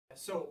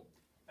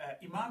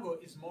Imago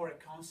is more a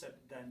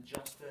concept than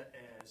just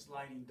a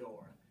sliding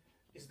door.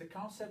 It's the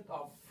concept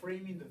of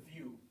framing the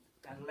view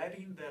and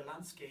letting the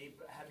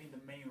landscape having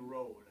the main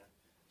role,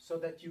 so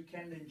that you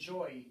can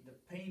enjoy the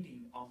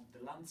painting of the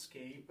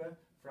landscape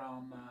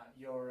from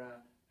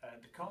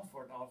the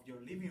comfort of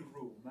your living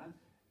room,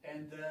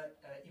 and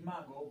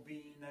Imago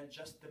being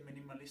just the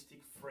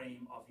minimalistic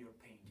frame of your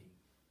painting.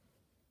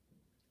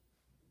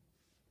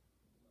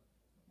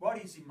 What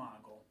is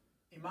Imago?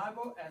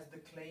 Imago, as the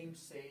claim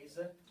says,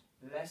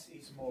 less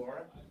is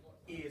more,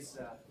 is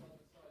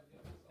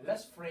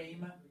less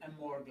frame and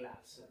more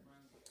glass.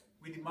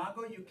 With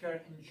Imago you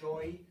can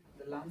enjoy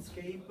the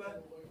landscape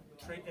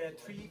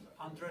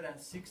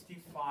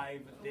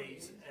 365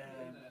 days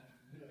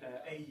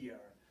a year.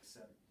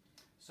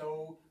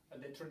 So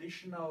the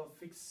traditional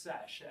fixed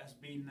sash has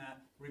been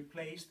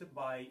replaced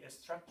by a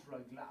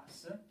structural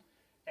glass,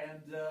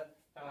 and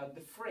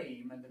the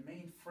frame and the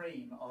main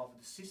frame of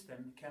the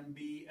system can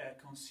be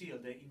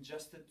concealed in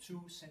just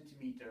 2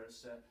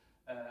 centimeters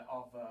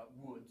of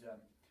wood.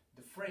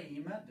 The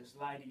frame, the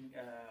sliding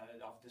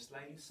of the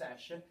sliding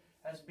sash,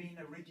 has been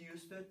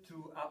reduced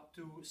to up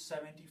to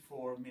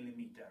 74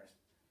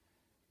 millimeters.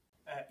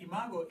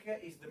 Imago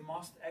is the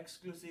most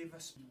exclusive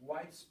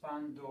wide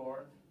span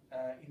door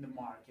in the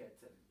market.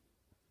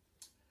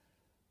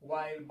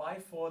 While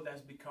bifold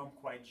has become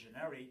quite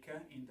generic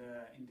in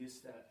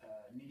this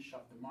niche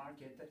of the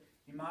market,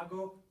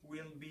 Imago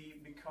will be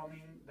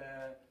becoming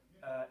the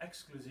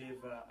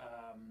exclusive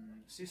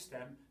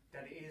system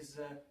that is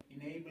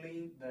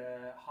enabling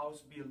the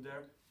house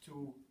builder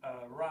to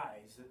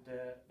raise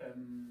the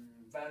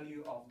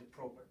value of the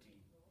property.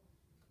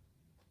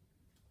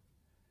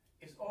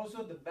 It's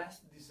also the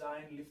best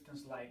designed lift and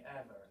slide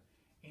ever.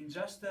 In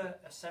just a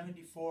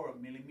 74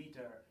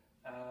 millimeter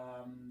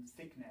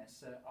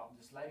thickness of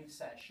the sliding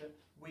sash,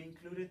 we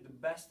included the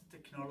best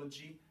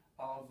technology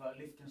of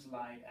lift and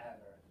slide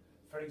ever.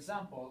 For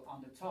example,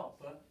 on the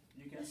top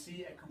you can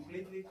see a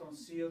completely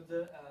concealed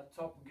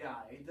top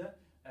guide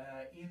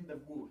in the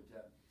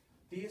wood.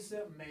 This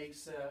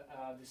makes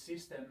the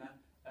system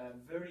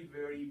very,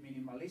 very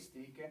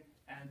minimalistic,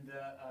 and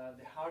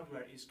the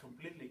hardware is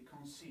completely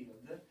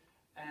concealed.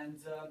 And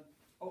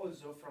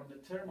also from the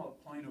thermal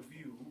point of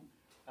view,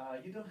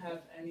 you don't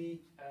have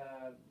any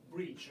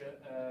breach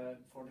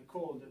for the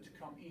cold to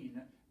come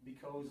in,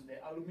 because the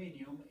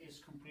aluminium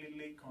is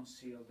completely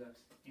concealed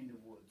in the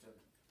wood.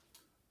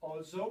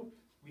 Also,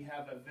 we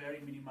have a very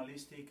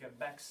minimalistic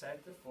back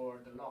set for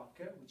the lock,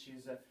 which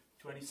is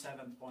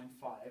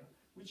 27.5,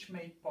 which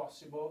made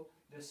possible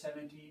the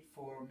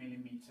 74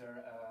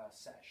 millimeter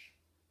sash.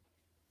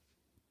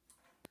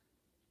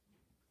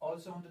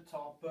 Also on the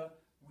top,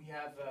 we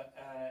have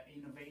an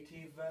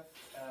innovative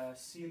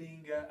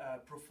ceiling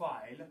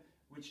profile,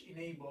 which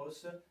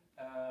enables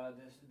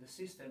the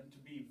system to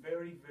be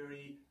very,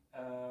 very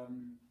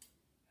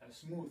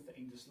smooth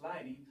in the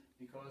sliding,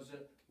 because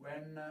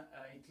when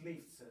it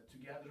lifts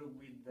together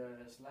with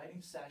the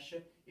sliding sash,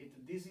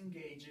 it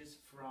disengages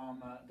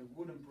from the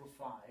wooden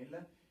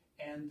profile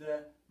and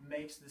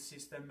makes the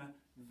system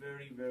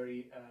very,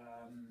 very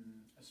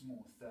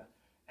smooth.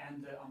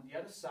 And on the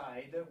other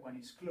side, when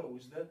it's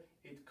closed,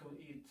 it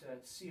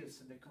seals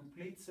the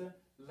complete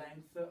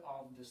length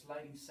of the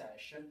sliding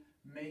sash,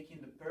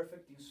 making the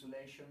perfect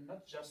insulation,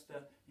 not just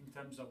in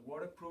terms of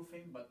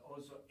waterproofing, but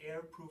also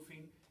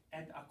airproofing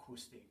and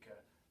acoustic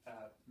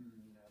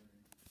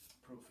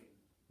proofing.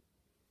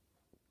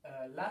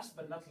 Last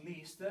but not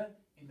least,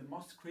 in the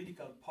most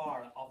critical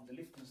part of the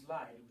lift and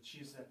slide, which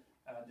is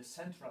the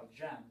central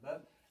jamb,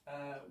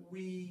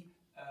 we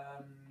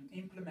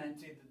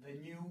implemented the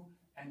new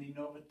and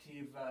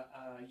innovative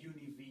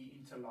UniV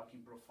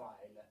interlocking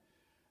profile,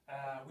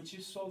 which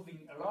is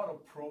solving a lot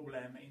of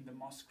problem in the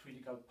most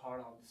critical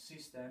part of the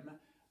system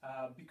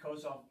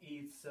because of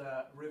its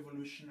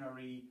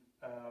revolutionary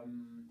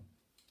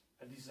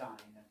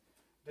design.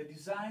 The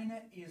design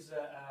is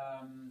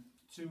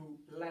to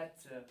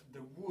let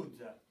the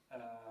wood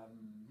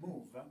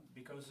move,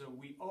 because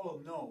we all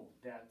know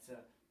that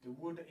the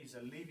wood is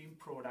a living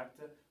product,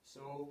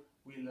 so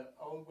will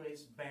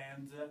always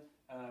bend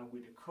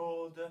with the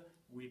cold,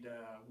 with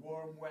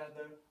warm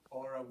weather,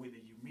 or with the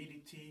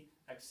humidity,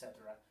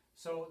 etc.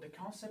 So the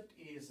concept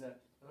is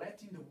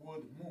letting the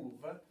wood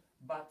move,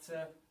 but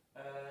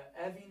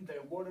having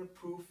the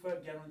waterproof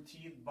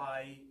guaranteed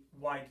by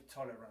wide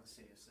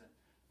tolerances.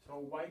 So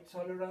wide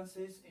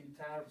tolerances in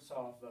terms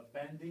of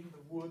bending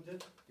the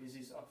wood, this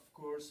is of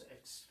course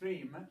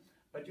extreme,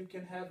 but you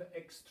can have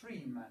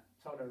extreme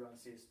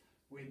tolerances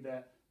with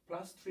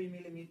 +3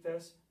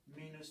 millimeters,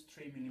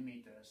 -3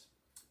 millimeters.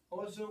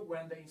 Also,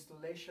 when the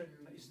installation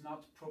is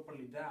not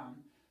properly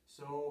done,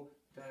 so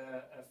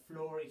the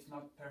floor is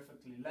not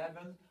perfectly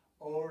leveled,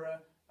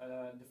 or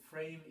the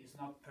frame is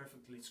not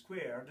perfectly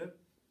squared,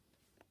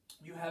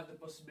 you have the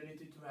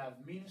possibility to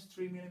have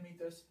 -3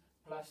 millimeters,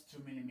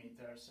 +2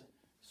 millimeters.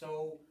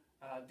 So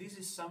this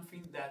is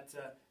something that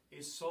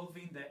is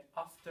solving the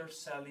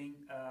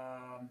after-selling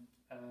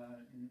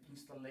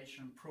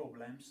installation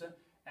problems,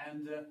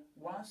 And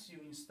once you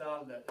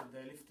install the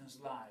lift and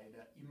slide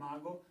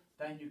Imago,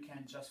 then you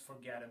can just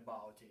forget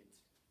about it.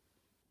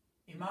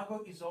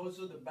 Imago is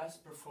also the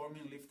best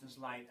performing lift and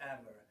slide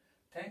ever.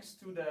 Thanks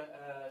to the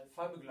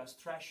fiberglass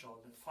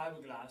threshold,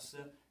 fiberglass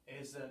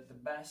is the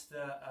best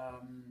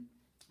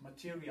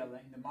material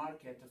in the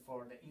market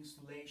for the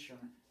installation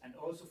and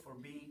also for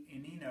being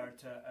an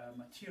inert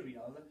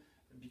material,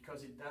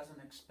 because it doesn't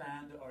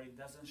expand or it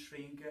doesn't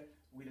shrink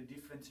with the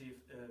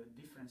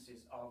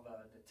differences of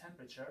the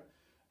temperature.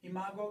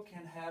 Imago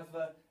can have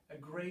a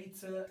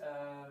great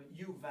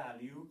U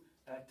value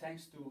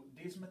thanks to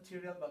this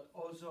material, but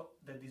also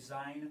the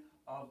design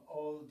of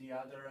all the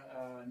other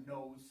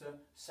nodes,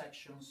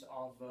 sections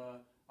of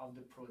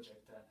the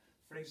project.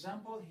 For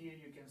example, here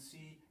you can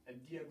see a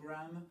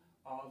diagram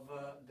of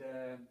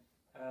the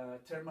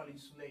thermal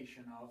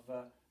insulation of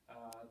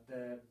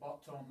the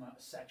bottom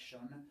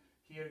section.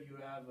 Here you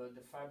have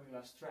the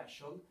fiberglass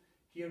threshold.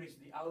 Here is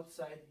the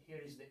outside,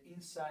 here is the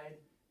inside,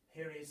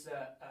 here is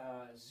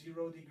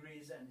 0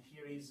 degrees, and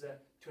here is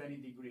 20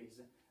 degrees.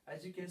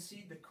 As you can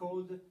see, the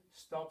cold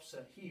stops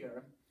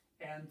here,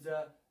 and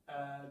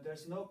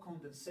there's no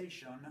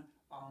condensation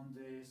on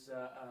this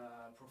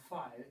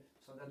profile,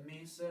 so that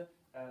means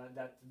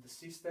that the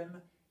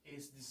system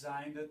is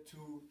designed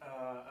to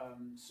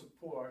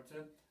support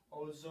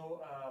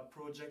also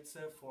projects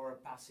for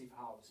passive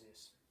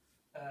houses.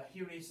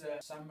 Here is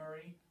a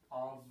summary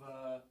of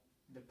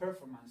the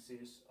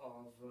performances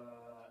of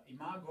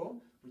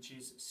Imago, which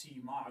is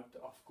CE marked,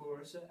 of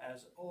course,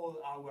 as all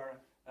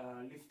our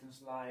lift and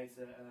slide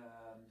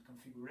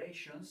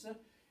configurations,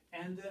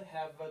 and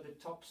have the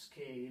top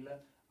scale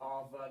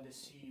of the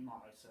CE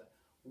marks.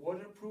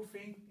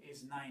 Waterproofing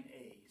is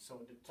 9A,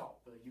 so the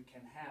top you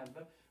can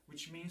have,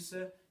 which means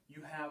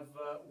you have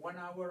 1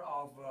 hour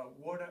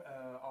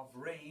of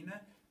rain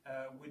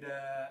with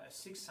a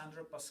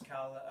 600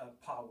 Pascal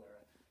power.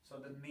 So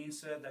that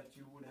means that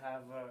you would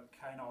have a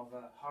kind of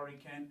a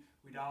hurricane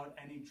without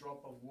any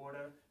drop of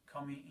water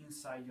coming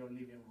inside your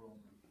living room.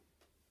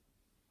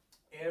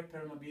 Air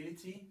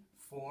permeability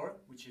 4,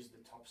 which is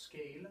the top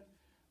scale.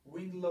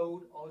 Wind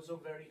load, also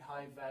very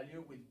high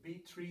value with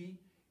B3,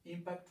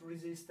 impact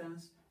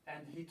resistance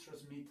and heat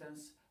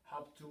transmittance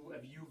up to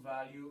a U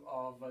value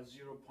of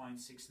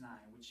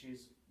 0.69, which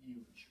is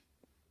huge.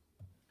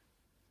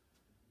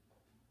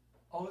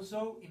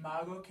 Also,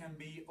 Imago can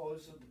be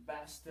also the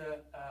best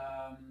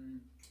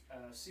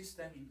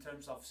system in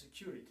terms of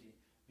security,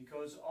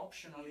 because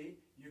optionally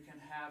you can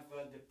have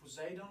the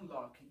Poseidon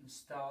lock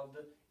installed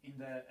in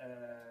the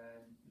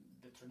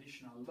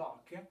traditional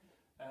lock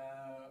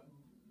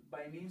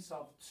by means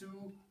of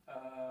 2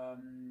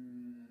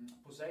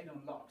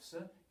 Poseidon locks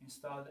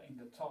installed in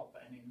the top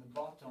and in the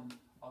bottom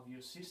of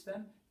your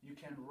system. You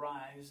can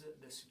raise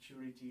the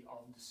security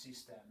of the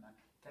system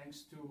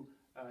thanks to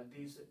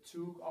these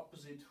 2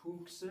 opposite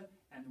hooks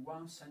and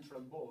 1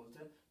 central bolt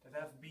that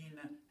have been,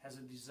 as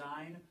a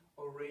design,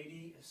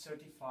 already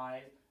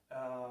certified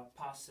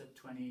past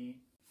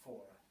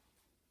 24.